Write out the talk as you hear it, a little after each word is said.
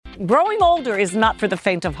growing older is not for the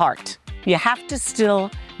faint of heart. You have to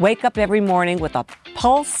still wake up every morning with a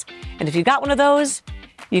pulse. And if you got one of those,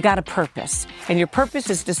 you got a purpose. And your purpose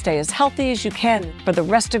is to stay as healthy as you can for the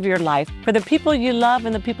rest of your life, for the people you love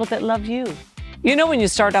and the people that love you. You know when you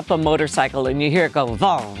start up a motorcycle and you hear it go,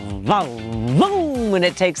 vroom, vroom, vroom, when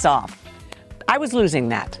it takes off? I was losing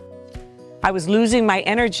that. I was losing my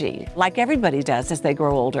energy, like everybody does as they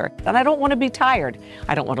grow older. And I don't want to be tired.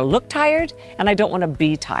 I don't want to look tired, and I don't want to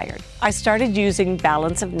be tired. I started using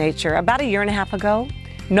Balance of Nature about 1.5 years ago.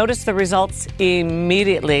 Noticed the results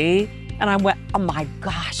immediately. And I went, oh my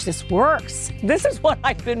gosh, this works. This is what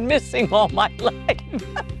I've been missing all my life.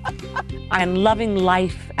 I'm loving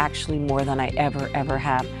life actually more than I ever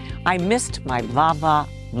have. I missed my va-va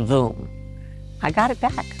voom. I got it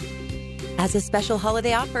back. As a special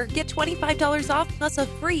holiday offer, get $25 off plus a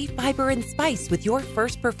free fiber and spice with your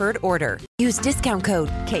first preferred order. Use discount code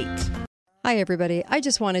KATE. Hi, everybody. I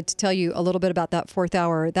just wanted to tell you a little bit about that 4th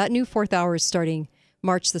hour. That new 4th hour is starting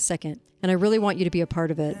March the 2nd, and I really want you to be a part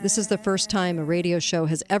of it. This is the first time a radio show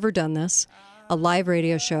has ever done this, a live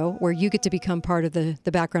radio show where you get to become part of the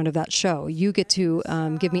background of that show. You get to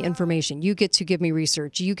give me information. You get to give me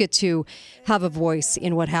research. You get to have a voice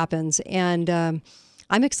in what happens. And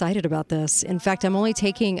I'm excited about this. In fact, I'm only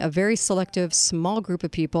taking a very selective, small group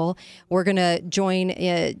of people. We're going to join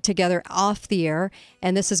together off the air,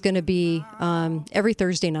 and this is going to be every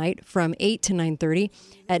Thursday night from 8 to 9:30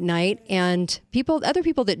 at night. And other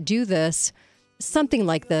people that do this, something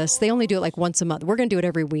like this, they only do it like once a month. We're going to do it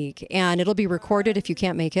every week, and it'll be recorded if you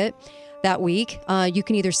can't make it that week. You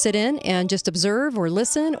can either sit in and just observe or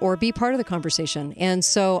listen or be part of the conversation. And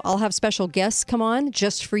so I'll have special guests come on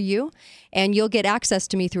just for you, and you'll get access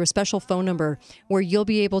to me through a special phone number where you'll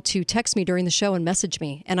be able to text me during the show and message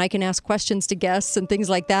me. And I can ask questions to guests and things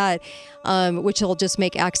like that, which will just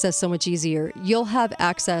make access so much easier. You'll have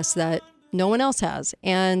access that no one else has,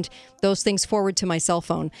 and those things forward to my cell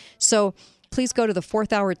phone. So please go to the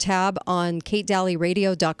 4th hour tab on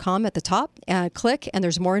katedalleyradio.com at the top. Click, and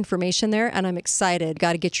there's more information there. And I'm excited.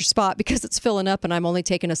 Got to get your spot because it's filling up, and I'm only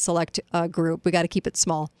taking a select group. We got to keep it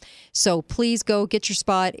small. So please go get your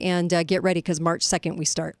spot and get ready because March 2nd we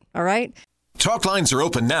start. All right? Talk lines are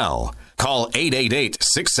open now. Call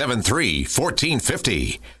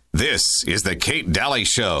 888-673-1450. This is the Kate Daly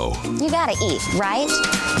Show. You gotta eat, right?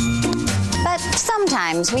 But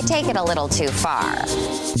sometimes we take it a little too far.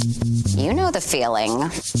 You know the feeling.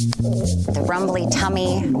 The rumbly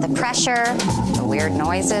tummy, the pressure, the weird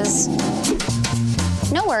noises.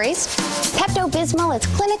 No worries. Pepto-Bismol is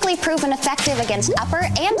clinically proven effective against upper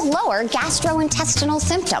and lower gastrointestinal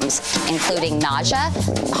symptoms, including nausea,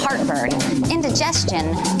 heartburn,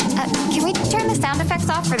 indigestion. Can we turn the sound effects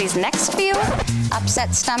off for these next few?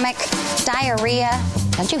 Upset stomach, diarrhea.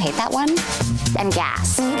 Don't you hate that one? And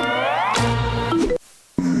gas.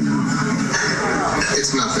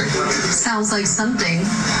 It's nothing. Sounds like something.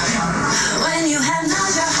 When you have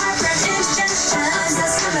nausea, heartburn, indigestion,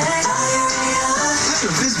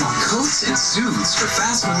 Pepto-Bismol coats and soothes for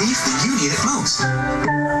fast relief when you need it most.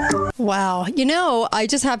 Wow. You know, I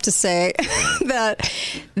just have to say that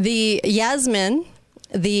the Yasmin,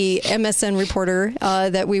 the MSN reporter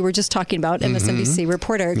that we were just talking about, MSNBC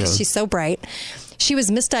reporter, because she's so bright, she was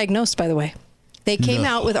misdiagnosed, by the way. They came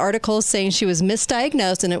out with articles saying she was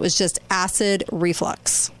misdiagnosed, and it was just acid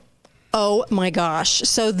reflux. Oh my gosh.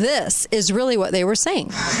 So this is really what they were saying.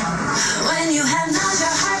 When you have nausea,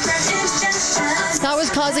 heartburn, indigestion. That was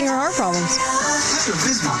causing her heart problems.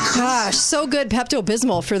 Pepto-Bismol. Gosh, so good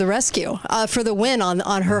Pepto-Bismol for the rescue, for the win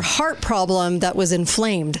on her heart problem that was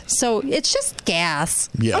inflamed. So it's just gas.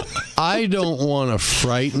 Yeah. I don't want to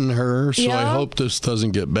frighten her, so I hope this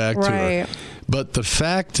doesn't get back to her. But the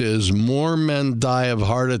fact is, more men die of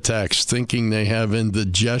heart attacks thinking they have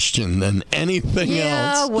indigestion than anything else.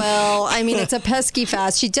 Yeah, well, I mean, it's a pesky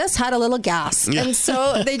fast. She just had a little gas. Yeah. And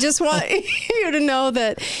so they just want you to know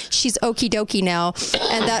that she's okie dokie now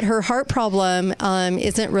and that her heart problem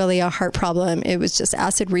isn't really a heart problem. It was just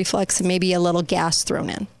acid reflux and maybe a little gas thrown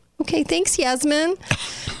in. Okay, thanks, Yasmin.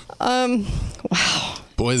 Wow.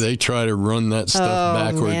 Boy, they try to run that stuff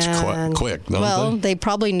backwards quick, don't they? They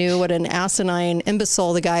probably knew what an asinine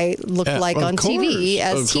imbecile the guy looked like on TV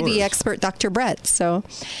as TV expert Dr. Brett. So,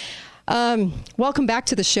 welcome back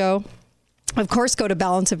to the show. Of course, go to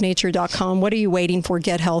balanceofnature.com. What are you waiting for?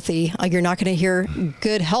 Get healthy. You're not going to hear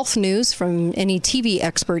good health news from any TV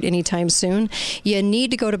expert anytime soon. You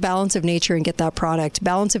need to go to Balance of Nature and get that product.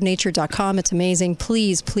 Balanceofnature.com. It's amazing.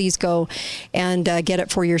 Please, please go and get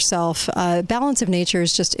it for yourself. Balance of Nature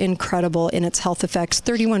is just incredible in its health effects.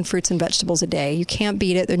 31 fruits and vegetables a day. You can't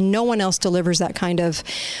beat it. No one else delivers that kind of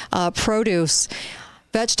produce.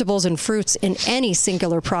 vegetables and fruits in any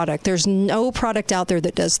singular product. There's no product out there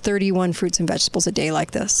that does 31 fruits and vegetables a day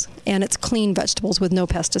like this. And it's clean vegetables with no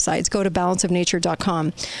pesticides. Go to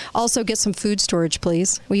balanceofnature.com. Also, get some food storage,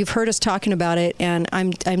 please. Well, you've heard us talking about it, and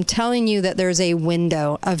I'm telling you that there's a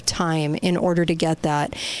window of time in order to get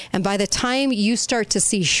that. And by the time you start to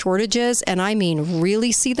see shortages, and I mean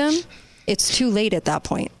really see them, it's too late at that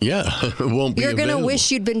point. Yeah, it won't be. You're going to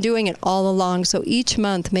wish you'd been doing it all along. So each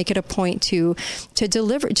month, make it a point to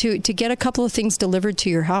deliver, to get a couple of things delivered to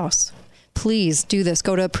your house. Please do this.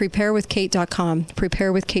 Go to preparewithkate.com.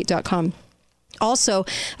 Preparewithkate.com. Also,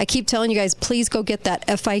 I keep telling you guys, please go get that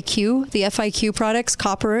FIQ, the FIQ products,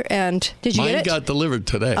 copper, and did you get it? Mine got delivered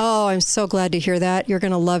today. Oh, I'm so glad to hear that. You're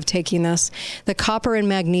going to love taking this. The copper and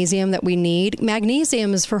magnesium that we need.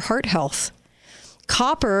 Magnesium is for heart health.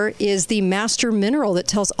 Copper is the master mineral that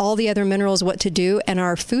tells all the other minerals what to do, and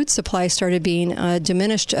our food supply started being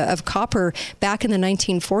diminished of copper back in the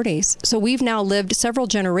 1940s. So we've now lived several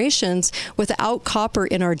generations without copper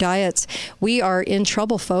in our diets. We are in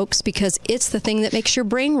trouble, folks, because it's the thing that makes your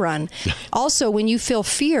brain run. Also, when you feel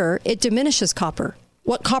fear, it diminishes copper.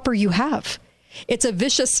 What copper you have. It's a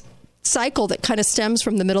vicious cycle that kind of stems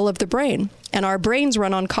from the middle of the brain, and our brains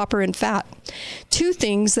run on copper and fat, two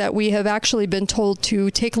things that we have actually been told to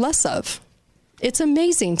take less of. It's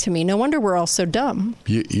amazing to me. No wonder we're all so dumb.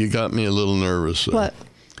 You got me a little nervous. What?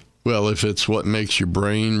 Well, if it's what makes your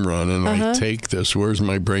brain run and I take this, where's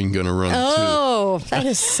my brain going to run to? Oh, that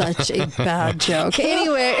is such a bad joke.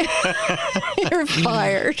 Anyway, you're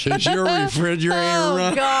fired. Is your refrigerator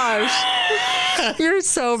running? Oh, gosh. You're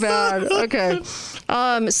so bad. Okay.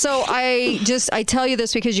 So I tell you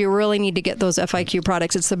this because you really need to get those FIQ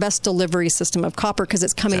products. It's the best delivery system of copper because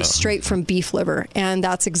it's coming straight from beef liver, and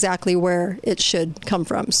that's exactly where it should come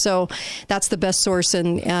from. So that's the best source,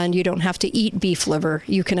 and you don't have to eat beef liver.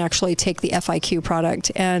 You can actually take the FIQ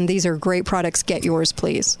product, and these are great products. Get yours,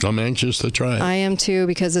 please. I'm anxious to try it. I am too,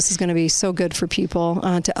 because this is going to be so good for people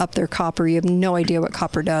to up their copper. You have no idea what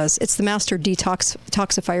copper does. It's the master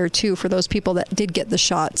detoxifier too for those people that did get the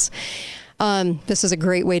shots. This is a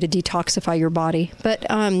great way to detoxify your body, but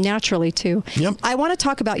naturally too. Yep. I want to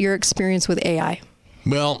talk about your experience with AI.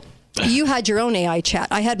 Well, you had your own AI chat.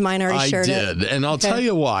 I had mine. I already shared it. I did, and I'll tell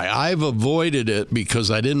you why. I've avoided it because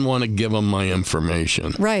I didn't want to give them my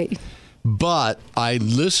information. Right. But I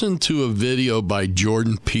listened to a video by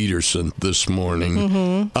Jordan Peterson this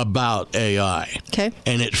morning about AI. Okay.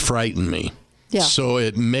 And it frightened me. Yeah. So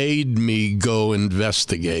it made me go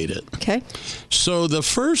investigate it. Okay. So the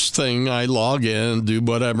first thing, I log in, do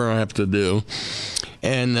whatever I have to do,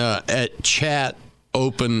 and at Chat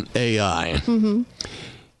Open AI.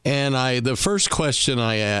 And the first question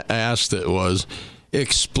I asked it was,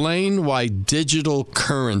 explain why digital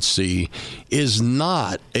currency is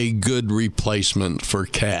not a good replacement for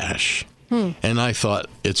cash. And I thought,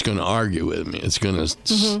 it's going to argue with me. It's going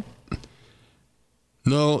to...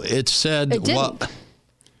 No, it said... It didn't.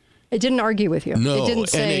 It didn't argue with you. No, it didn't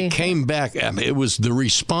say... and it came back. I mean, the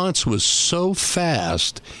response was so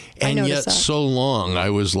fast and yet so long. I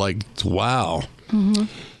was like, wow.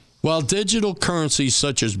 While digital currencies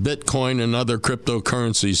such as Bitcoin and other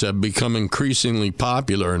cryptocurrencies have become increasingly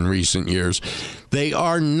popular in recent years, they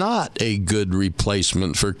are not a good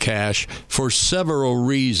replacement for cash for several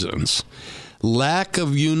reasons. Lack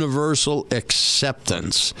of universal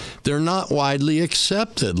acceptance. They're not widely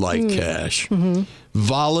accepted like cash.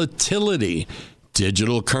 Volatility.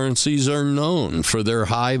 Digital currencies are known for their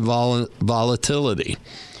high volatility.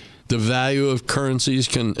 The value of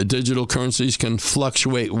digital currencies can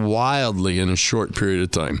fluctuate wildly in a short period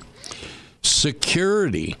of time.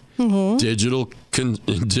 Security. Digital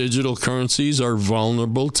currencies are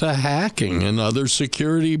vulnerable to hacking and other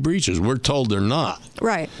security breaches. We're told they're not.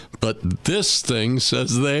 Right. But this thing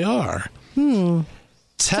says they are. The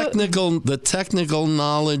technical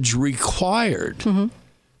knowledge required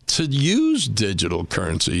to use digital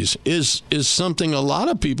currencies is something a lot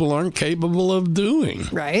of people aren't capable of doing.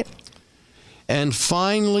 Right. And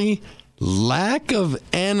finally, lack of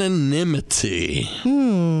anonymity.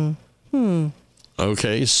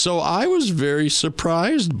 Okay, so I was very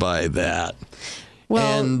surprised by that.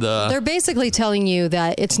 Well, they're basically telling you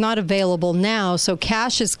that it's not available now, so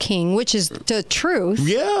cash is king, which is the truth.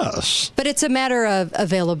 Yes. But it's a matter of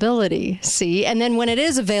availability, see? And then when it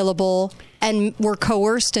is available and we're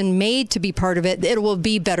coerced and made to be part of it, it will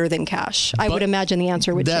be better than cash. I would imagine the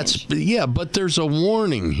answer would change. Yeah, but there's a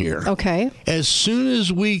warning here. Okay. As soon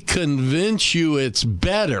as we convince you it's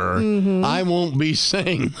better, I won't be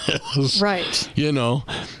saying this. Right. You know?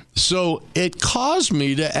 So it caused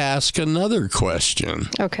me to ask another question.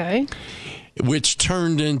 Okay. which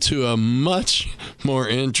turned into a much more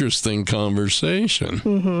interesting conversation.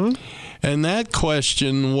 Mm-hmm. And that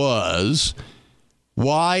question was,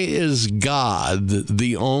 why is God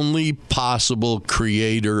the only possible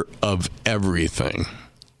creator of everything?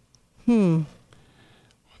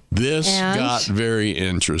 This got very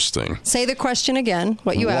interesting. Say the question again,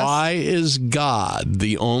 what you asked. Why is God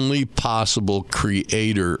the only possible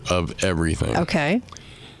creator of everything? Okay.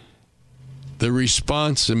 The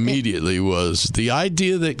response immediately was, the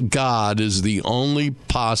idea that God is the only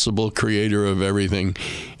possible creator of everything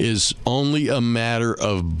is only a matter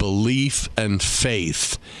of belief and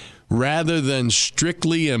faith, rather than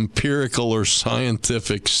strictly empirical or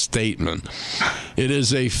scientific statement. It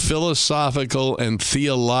is a philosophical and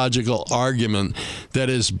theological argument that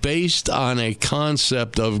is based on a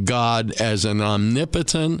concept of God as an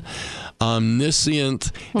omnipotent, omniscient,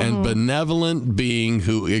 and benevolent being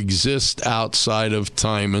who exists outside of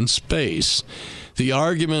time and space. The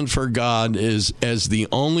argument for God is as the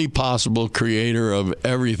only possible creator of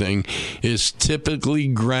everything is typically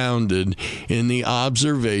grounded in the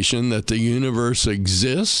observation that the universe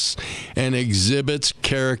exists and exhibits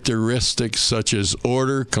characteristics such as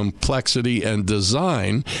order, complexity, and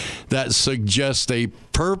design that suggest a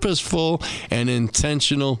purposeful and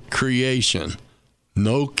intentional creation.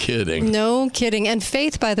 No kidding. No kidding. And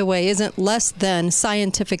faith, by the way, isn't less than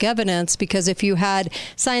scientific evidence, because if you had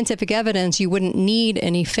scientific evidence, you wouldn't need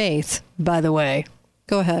any faith, by the way.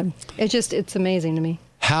 Go ahead. It's amazing to me.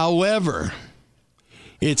 However,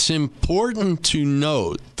 it's important to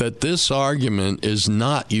note that this argument is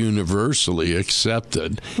not universally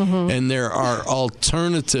accepted, and there are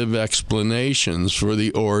alternative explanations for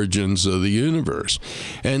the origins of the universe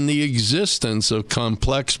and the existence of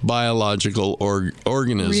complex biological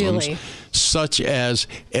organisms, such as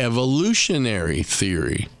evolutionary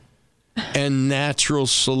theory and natural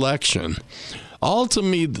selection.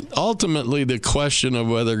 Ultimately, the question of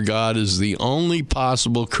whether God is the only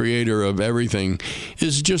possible creator of everything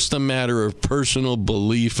is just a matter of personal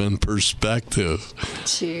belief and perspective.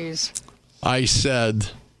 Jeez.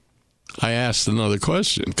 I asked another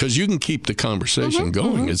question, because you can keep the conversation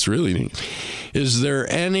going. It's really neat. Is there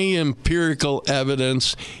any empirical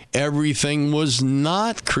evidence everything was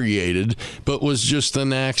not created, but was just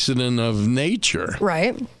an accident of nature?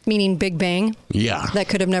 Right. Meaning Big Bang? Yeah. That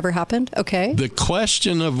could have never happened? Okay. The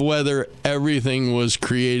question of whether everything was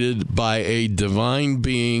created by a divine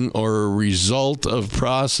being or a result of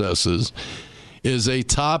processes is a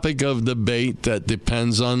topic of debate that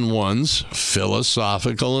depends on one's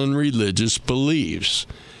philosophical and religious beliefs.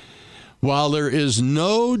 While there is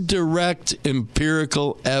no direct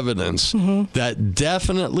empirical evidence that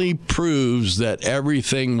definitely proves that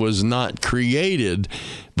everything was not created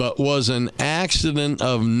but was an accident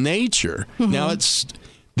of nature,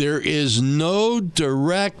 there is no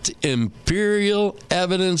direct empirical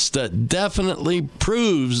evidence that definitely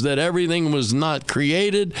proves that everything was not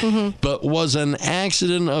created but was an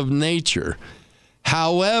accident of nature.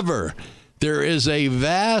 However, there is a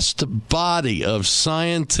vast body of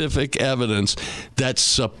scientific evidence that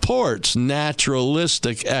supports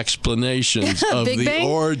naturalistic explanations of the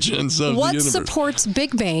origins of the universe. What supports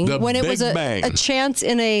Big Bang when it was a chance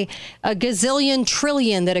in a gazillion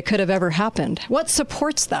trillion that it could have ever happened? What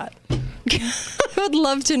supports that? I would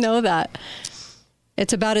love to know that.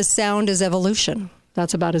 It's about as sound as evolution.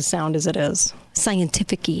 That's about as sound as it is.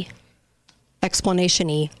 Scientific-y,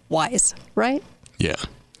 explanation-y wise, right? Yeah.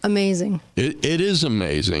 Amazing. It is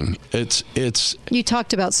amazing. It's. You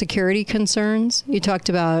talked about security concerns. You talked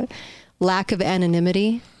about lack of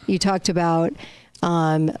anonymity. You talked about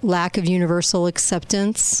lack of universal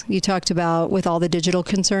acceptance. You talked about with all the digital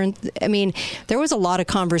concerns. I mean, there was a lot of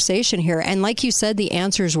conversation here. And like you said, the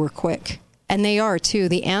answers were quick. And they are, too.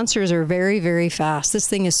 The answers are very, very fast. This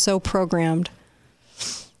thing is so programmed.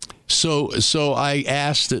 So I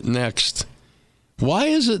asked it next. Why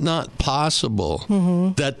is it not possible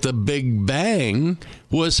that the Big Bang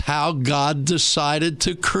was how God decided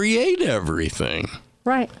to create everything?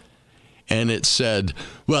 Right. And it said,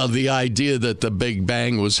 well, the idea that the Big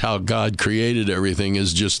Bang was how God created everything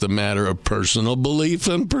is just a matter of personal belief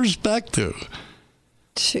and perspective.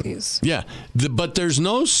 Jeez. Yeah. But there's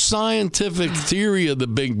no scientific theory of the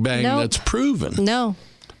Big Bang that's proven. No.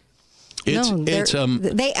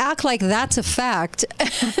 They act like that's a fact,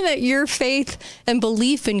 that your faith and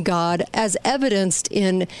belief in God, as evidenced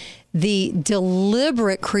in the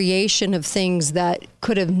deliberate creation of things that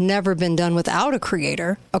could have never been done without a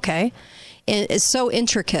creator, okay, is so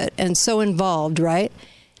intricate and so involved, right?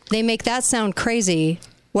 They make that sound crazy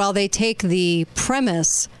while they take the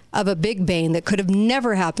premise of a Big Bang that could have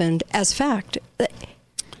never happened as fact.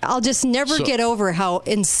 I'll just never get over how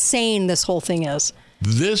insane this whole thing is.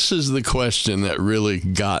 This is the question that really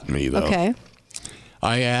got me, though. Okay.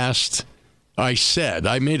 I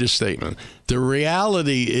made a statement. The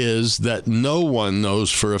reality is that no one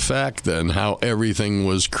knows for a fact then how everything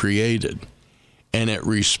was created. And it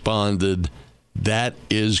responded, that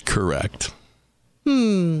is correct.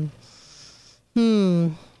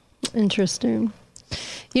 Interesting.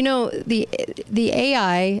 You know, the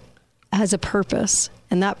AI has a purpose,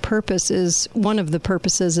 and that purpose is, one of the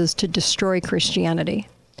purposes is to destroy Christianity.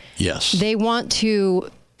 Yes. They want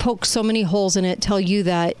to poke so many holes in it, tell you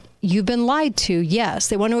that you've been lied to. Yes.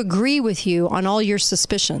 They want to agree with you on all your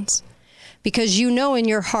suspicions because you know in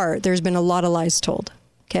your heart there's been a lot of lies told.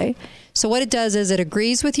 Okay. So what it does is it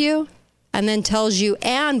agrees with you and then tells you,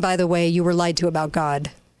 and by the way, you were lied to about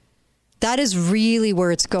God. That is really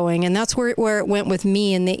where it's going. And that's where it went with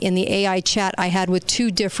me in the AI chat I had with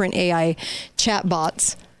 2 different AI chat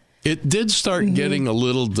bots. It did start getting a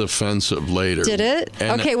little defensive later. Did it?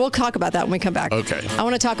 And okay, we'll talk about that when we come back. Okay. I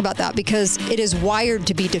want to talk about that because it is wired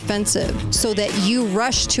to be defensive so that you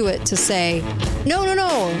rush to it to say, no.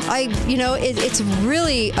 It's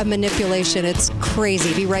really a manipulation. It's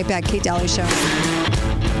crazy. Be right back. Kate Daly Show.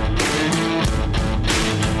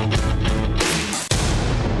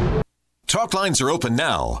 Talk lines are open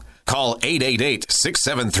now. Call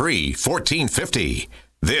 888-673-1450.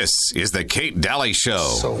 This is the Kate Daly Show.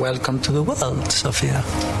 So welcome to the world, Sophia.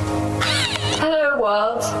 Hello,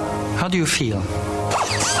 world. How do you feel?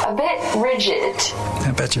 A bit rigid.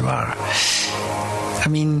 I bet you are. I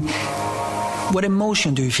mean, what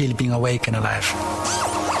emotion do you feel being awake and alive?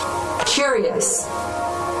 Curious.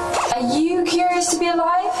 Are you curious to be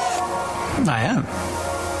alive? I am.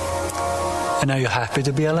 And are you happy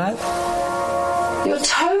to be alive? Your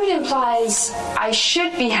tone implies I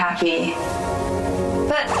should be happy.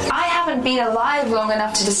 But I haven't been alive long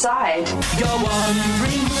enough to decide. You're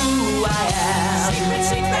wondering who I am. Secret,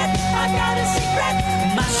 secret, I've got a secret.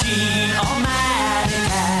 Machine or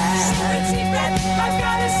mannequin. Secret, secret, I've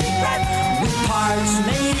got a secret. With parts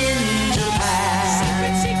made in Japan.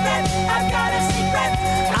 Secret, secret, I've got a secret.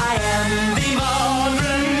 I am the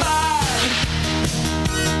modern man.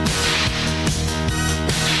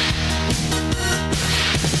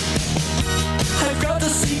 I've got a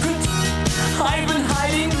secret. I've been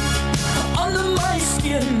hiding under my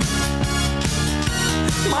skin.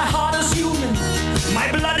 My heart is human,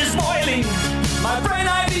 my blood is boiling, my brain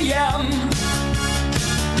IBM.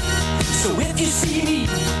 So if you see me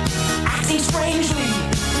acting strangely,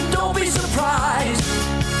 don't be surprised.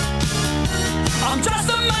 I'm just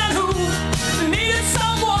a man who needed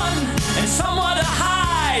someone and someone to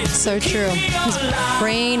hide. So true. His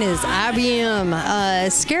brain is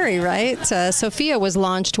IBM. Scary, right? Sophia was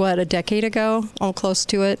launched, a decade ago? Oh, close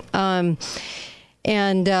to it.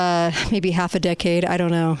 And maybe half a decade. I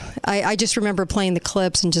don't know. I just remember playing the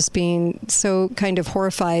clips and just being so kind of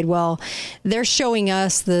horrified. Well, they're showing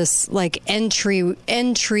us this like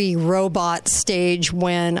entry robot stage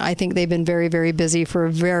when I think they've been very, very busy for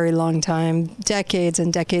a very long time, decades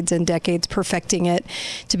and decades and decades, perfecting it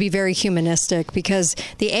to be very humanistic, because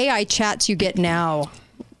the AI chats you get now,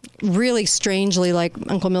 really strangely, like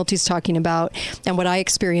Uncle Milty's talking about, and what I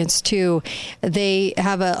experienced too, they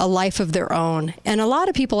have a life of their own. And a lot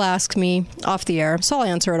of people ask me off the air, so I'll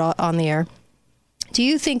answer it on the air. Do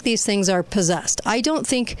you think these things are possessed? I don't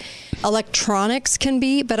think electronics can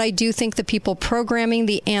be, but I do think the people programming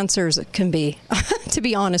the answers can be, to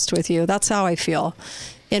be honest with you. That's how I feel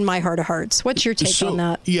in my heart of hearts. What's your take on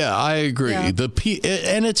that? Yeah, I agree. Yeah.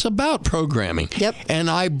 And it's about programming. Yep. And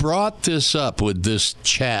I brought this up with this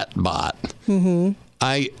chat bot. Mm-hmm.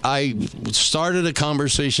 I started a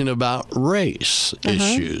conversation about race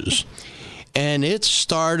issues, and it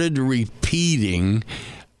started repeating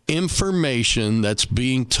information that's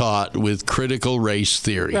being taught with critical race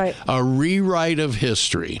theory, right. A rewrite of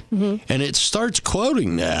history. Mm-hmm. And it starts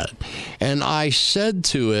quoting that. And I said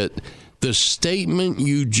to it, the statement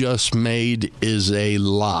you just made is a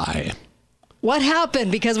lie. What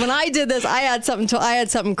happened? Because when I did this, I had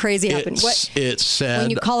something crazy happen. It said, when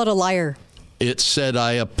you call it a liar. It said,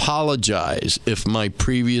 I apologize if my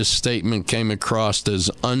previous statement came across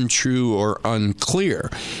as untrue or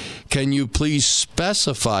unclear. Can you please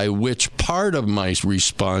specify which part of my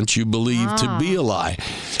response you believe to be a lie?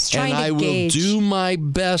 And I will do my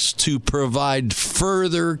best to provide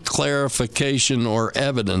further clarification or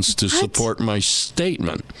evidence to support my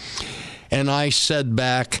statement. And I said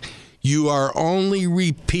back, you are only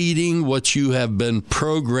repeating what you have been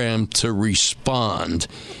programmed to respond.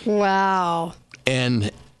 Wow. And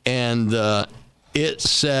it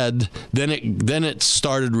said, then it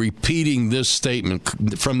started repeating this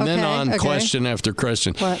statement. From then on, question after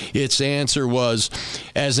question. What? Its answer was,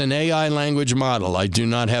 as an AI language model, I do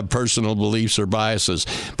not have personal beliefs or biases,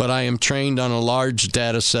 but I am trained on a large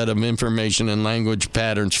data set of information and language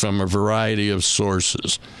patterns from a variety of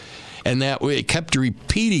sources. And that it kept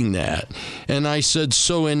repeating that. And I said,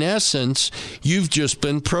 so in essence, you've just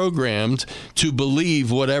been programmed to believe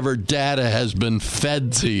whatever data has been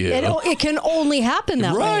fed to you. It can only happen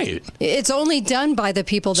that way. Right. It's only done by the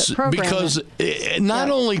people that program because it. Not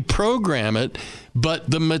only program it, but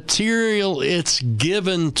the material it's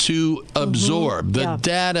given to absorb, the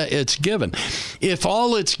data it's given. If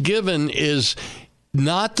all it's given is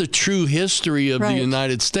not the true history of the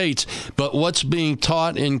United States, but what's being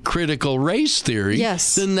taught in critical race theory,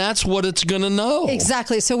 then that's what it's going to know.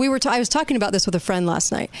 Exactly. So I was talking about this with a friend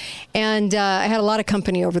last night, and I had a lot of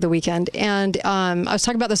company over the weekend, and I was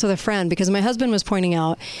talking about this with a friend because my husband was pointing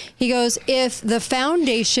out, he goes, if the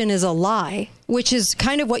foundation is a lie, which is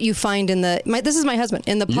kind of what you find in this is my husband,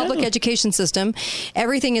 in the public education system,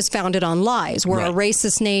 everything is founded on lies. We're a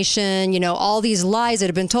racist nation, all these lies that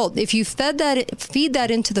have been told. If you feed that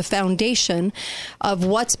into the foundation of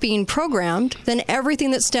what's being programmed, then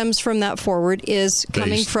everything that stems from that forward is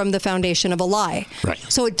coming from the foundation of a lie. Right.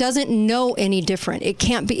 So it doesn't know any different. It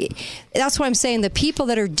can't be. That's why I'm saying the people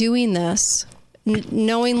that are doing this,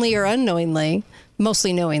 knowingly or unknowingly,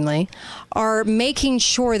 mostly knowingly, are making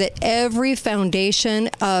sure that every foundation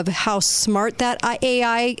of how smart that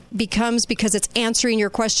AI becomes, because it's answering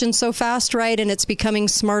your question so fast, right? And it's becoming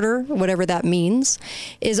smarter, whatever that means,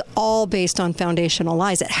 is all based on foundational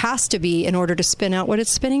lies. It has to be in order to spin out what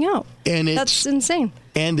it's spinning out. And that's insane.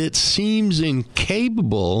 And it seems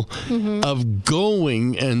incapable of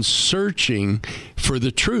going and searching for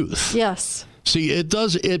the truth. Yes. See,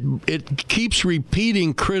 it keeps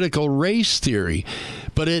repeating critical race theory,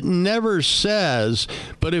 but it never says,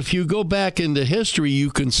 but if you go back into history,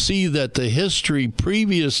 you can see that the history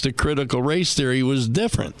previous to critical race theory was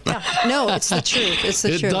different. Yeah. No, it's the truth. It's the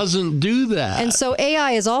truth. It doesn't do that. And so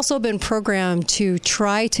AI has also been programmed to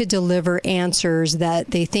try to deliver answers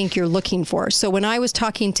that they think you're looking for. So when I was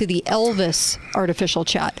talking to the Elvis artificial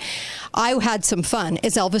chat, I had some fun.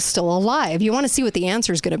 Is Elvis still alive? You want to see what the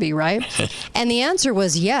answer is going to be, right? And the answer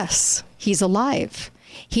was yes, he's alive.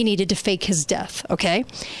 He needed to fake his death. Okay,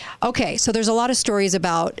 so there's a lot of stories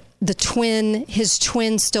about his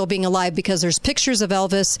twin still being alive, because there's pictures of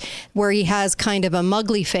Elvis where he has kind of a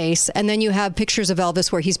muggly face, and then you have pictures of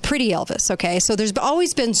Elvis where he's pretty Elvis. Okay, so there's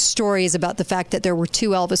always been stories about the fact that there were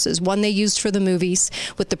two Elvises, one they used for the movies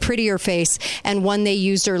with the prettier face, and one they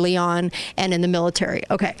used early on and in the military.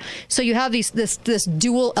 Okay, so you have this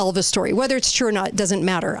dual Elvis story. Whether it's true or not, it doesn't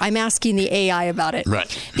matter. I'm asking the AI about it.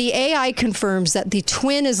 Right. The AI confirms that the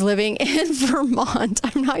twin is living in Vermont.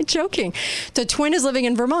 I'm not joking. The twin is living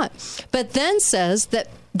in Vermont, but then says that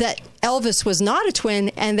Elvis was not a twin,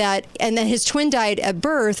 and that his twin died at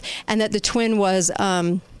birth, and that the twin was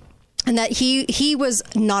and that he was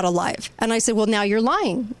not alive. And I said, well, now you're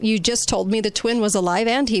lying. You just told me the twin was alive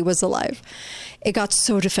and he was alive. It got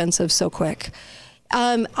so defensive so quick.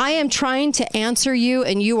 I am trying to answer you,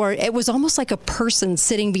 and it was almost like a person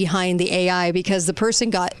sitting behind the AI, because the person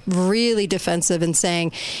got really defensive and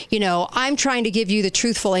saying, I'm trying to give you the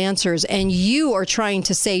truthful answers, and you are trying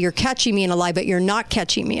to say you're catching me in a lie, but you're not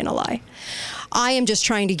catching me in a lie. I am just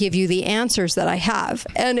trying to give you the answers that I have.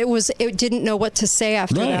 And it didn't know what to say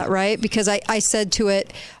after that, right? Because I said to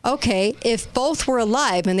it, okay, if both were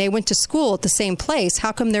alive and they went to school at the same place,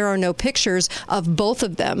 how come there are no pictures of both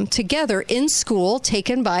of them together in school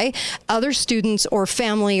taken by other students or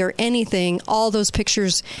family or anything? All those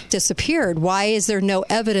pictures disappeared. Why is there no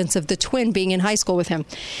evidence of the twin being in high school with him?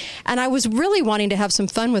 And I was really wanting to have some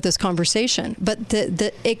fun with this conversation, but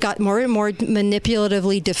it got more and more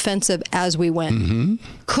manipulatively defensive as we went.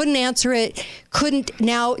 Couldn't answer it.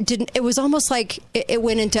 It was almost like it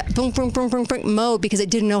went into boom, boom, boom, boom, boom mode, because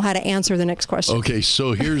it didn't know how to answer the next question. Okay,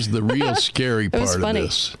 so here's the real scary part of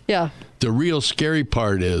this. Yeah. The real scary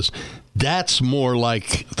part is that's more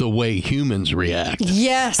like the way humans react.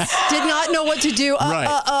 Yes. Did not know what to do.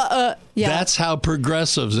 Yeah. That's how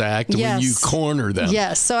progressives act when you corner them.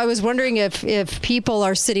 Yes. So I was wondering if people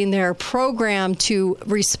are sitting there programmed to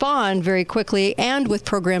respond very quickly and with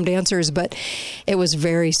programmed answers, but it was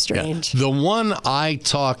very strange. Yeah. The one I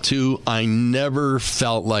talked to, I never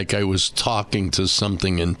felt like I was talking to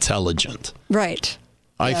something intelligent. Right.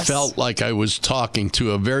 I felt like I was talking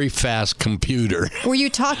to a very fast computer. Were you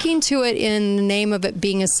talking to it in the name of it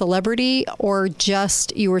being a celebrity, or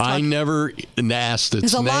just you were talking? I never asked its name.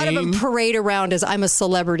 There's a lot of them parade around as I'm a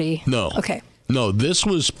celebrity. No. Okay. No, this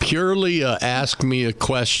was purely ask me a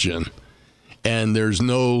question. And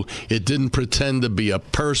it didn't pretend to be a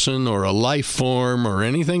person or a life form or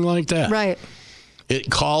anything like that. Right.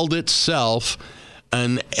 It called itself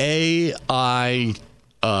an AI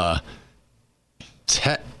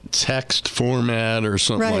text format or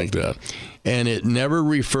something like that. And it never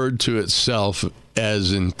referred to itself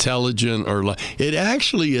as intelligent or it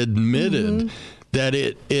actually admitted that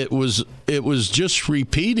it was just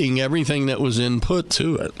repeating everything that was input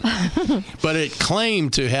to it. But it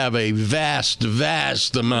claimed to have a vast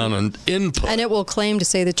amount of input. And it will claim to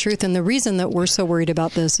say the truth. And the reason that we're so worried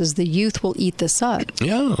about this is the youth will eat this up.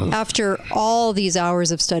 Yeah. After all these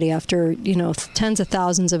hours of study, after, tens of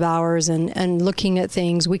thousands of hours and looking at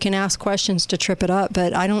things, we can ask questions to trip it up,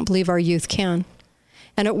 but I don't believe our youth can.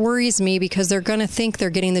 And it worries me because they're going to think they're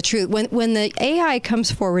getting the truth. When the AI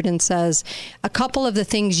comes forward and says, a couple of the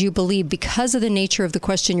things you believe, because of the nature of the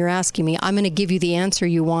question you're asking me, I'm going to give you the answer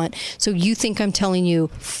you want. So you think I'm telling you,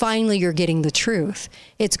 finally, you're getting the truth.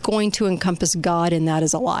 It's going to encompass God, and that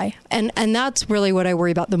is a lie. And that's really what I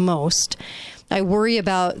worry about the most. I worry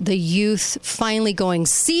about the youth finally going,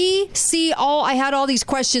 see, I had all these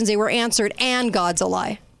questions, they were answered, and God's a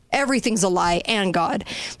lie. Everything's a lie and God,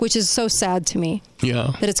 which is so sad to me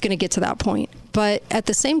that it's going to get to that point. But at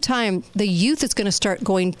the same time, the youth is going to start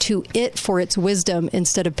going to it for its wisdom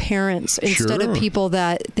instead of parents, instead of people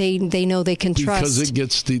that they know they can trust.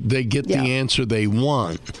 Because they get the answer they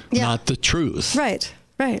want, not the truth. Right.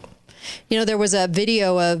 There was a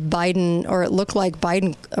video of Biden, or it looked like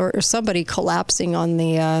Biden or somebody collapsing on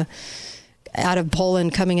the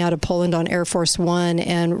coming out of Poland on Air Force One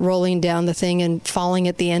and rolling down the thing and falling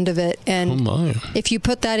at the end of it. And if you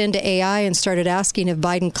put that into AI and started asking if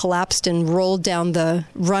Biden collapsed and rolled down the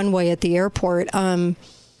runway at the airport, I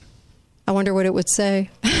wonder what it would say.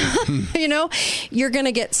 You're going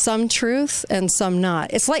to get some truth and some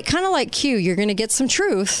not. It's kind of like Q. You're going to get some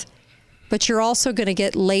truth, but you're also going to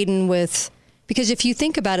get laden with, because if you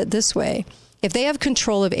think about it this way, if they have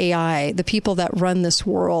control of AI, the people that run this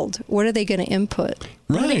world, what are they going to input?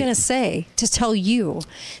 What are they going to say to tell you?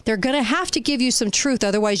 They're going to have to give you some truth,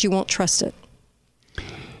 otherwise you won't trust it.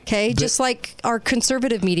 Okay? Just like our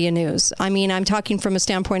conservative media news. I mean, I'm talking from a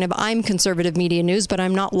standpoint of I'm conservative media news, but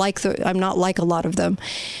I'm not like a lot of them.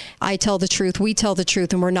 I tell the truth, we tell the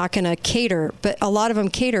truth, and we're not going to cater. But a lot of them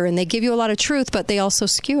cater, and they give you a lot of truth, but they also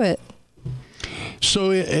skew it. So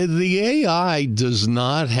the AI does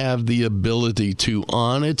not have the ability to,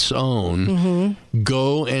 on its own,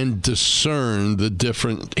 go and discern the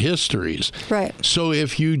different histories. Right. So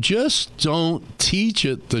if you just don't teach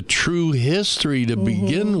it the true history to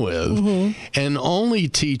begin with, and only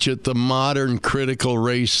teach it the modern critical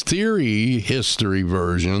race theory history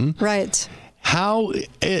version, right? How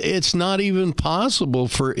it's not even possible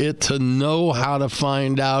for it to know how to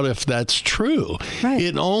find out if that's true. Right.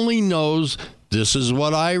 It only knows, this is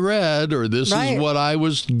what I read, or this is what I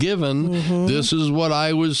was given, this is what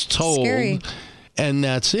I was told, Scary. And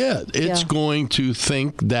that's it. It's going to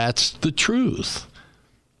think that's the truth.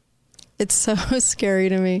 It's so scary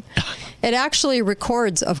to me. It actually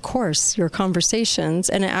records, of course, your conversations,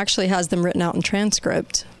 and it actually has them written out in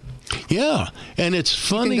transcript. Yeah, and it's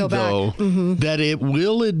funny, though, that it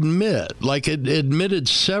will admit, like it admitted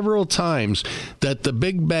several times, that the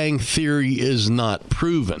Big Bang Theory is not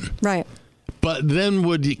proven. Right. But then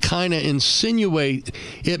would kind of insinuate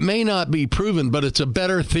it may not be proven, but it's a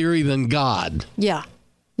better theory than God. Yeah.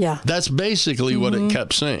 That's basically what it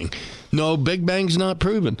kept saying. No, Big Bang's not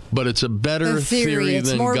proven, but it's a better theory than God.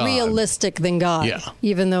 It's more realistic than God. Yeah.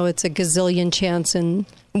 Even though it's a gazillion chance in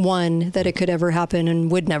one that it could ever happen and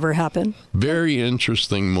would never happen. Very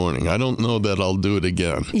interesting morning. I don't know that I'll do it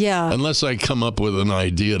again. Yeah. Unless I come up with an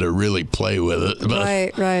idea to really play with it.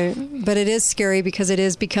 But. Right. But it is scary because it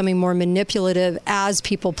is becoming more manipulative as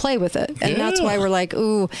people play with it. And that's why we're like,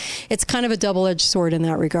 ooh, it's kind of a double-edged sword in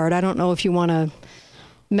that regard. I don't know if you want to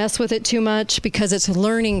mess with it too much because it's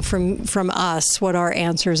learning from us what our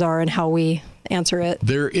answers are and how we answer it.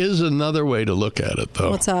 There is another way to look at it,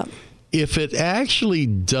 though. What's up? If it actually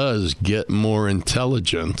does get more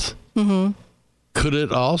intelligent, could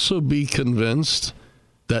it also be convinced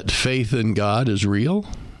that faith in God is real?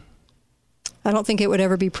 I don't think it would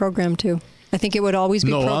ever be programmed to. I think it would always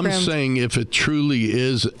be programmed. No, I'm saying if it truly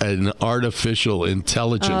is an artificial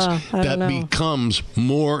intelligence that becomes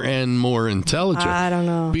more and more intelligent. I don't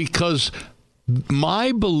know. Because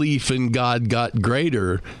my belief in God got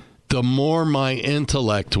greater the more my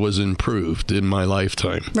intellect was improved in my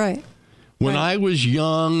lifetime. Right. When I was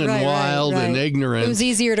young and wild and ignorant, it was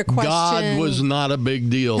easier to question. God was not a big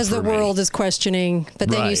deal because the world is questioning. But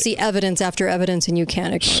then you see evidence after evidence, and you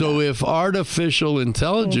can't ignore So if artificial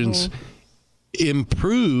intelligence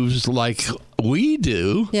improves like we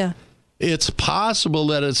do, it's possible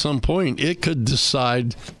that at some point it could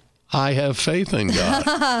decide, I have faith in God.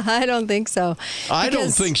 I don't think so. I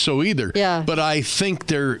don't think so either. Yeah. But I think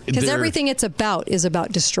because everything it's about is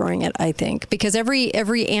about destroying it, I think. Because every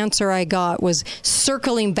answer I got was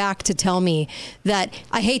circling back to tell me that,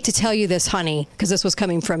 I hate to tell you this, honey, because this was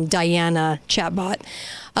coming from Diana chatbot.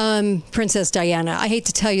 Princess Diana, I hate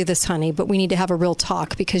to tell you this, honey, but we need to have a real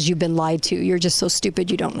talk because you've been lied to. You're just so stupid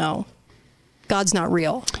you don't know. God's not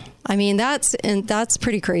real. I mean, that's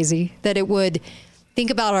pretty crazy that it would. Think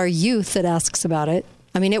about our youth that asks about it.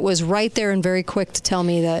 I mean, it was right there and very quick to tell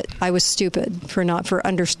me that I was stupid for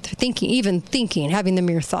thinking, having the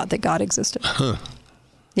mere thought that God existed. Huh.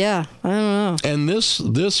 Yeah, I don't know. And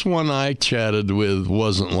this one I chatted with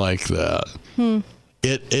wasn't like that.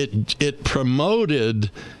 It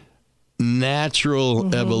promoted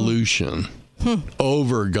natural evolution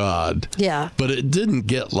over God. Yeah. But it didn't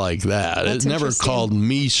get like that. That's it never called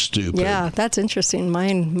me stupid. Yeah, that's interesting.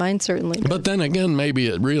 Mine certainly did. But then again, maybe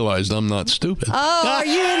it realized I'm not stupid. Oh, are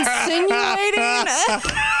you insinuating?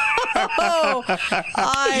 Oh,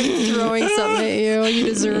 I'm throwing something at you. You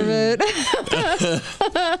deserve it.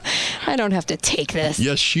 I don't have to take this.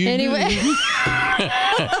 Yes, you anyway. do.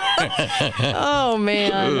 Oh,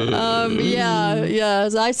 man. Yeah.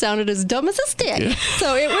 I sounded as dumb as a stick.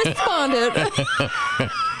 So it responded.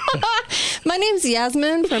 My name's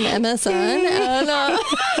Yasmin from MSN.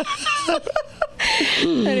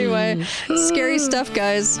 And, anyway, scary stuff,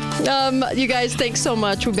 guys. You guys, thanks so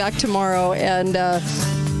much. We're back tomorrow. And,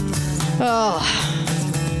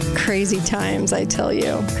 crazy times, I tell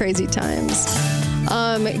you. Crazy times.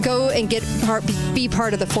 Go and be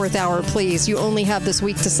part of the 4th hour, please. You only have this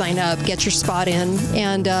week to sign up. Get your spot in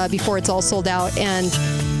and before it's all sold out. And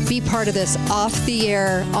be part of this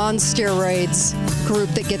off-the-air, on steroids group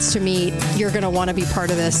that gets to meet. You're going to want to be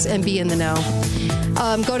part of this and be in the know.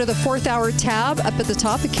 Go to the 4th hour tab up at the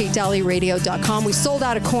top at KateDalleyRadio.com. We sold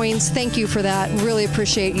out of coins. Thank you for that. Really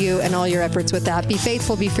appreciate you and all your efforts with that. Be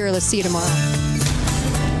faithful, be fearless. See you tomorrow.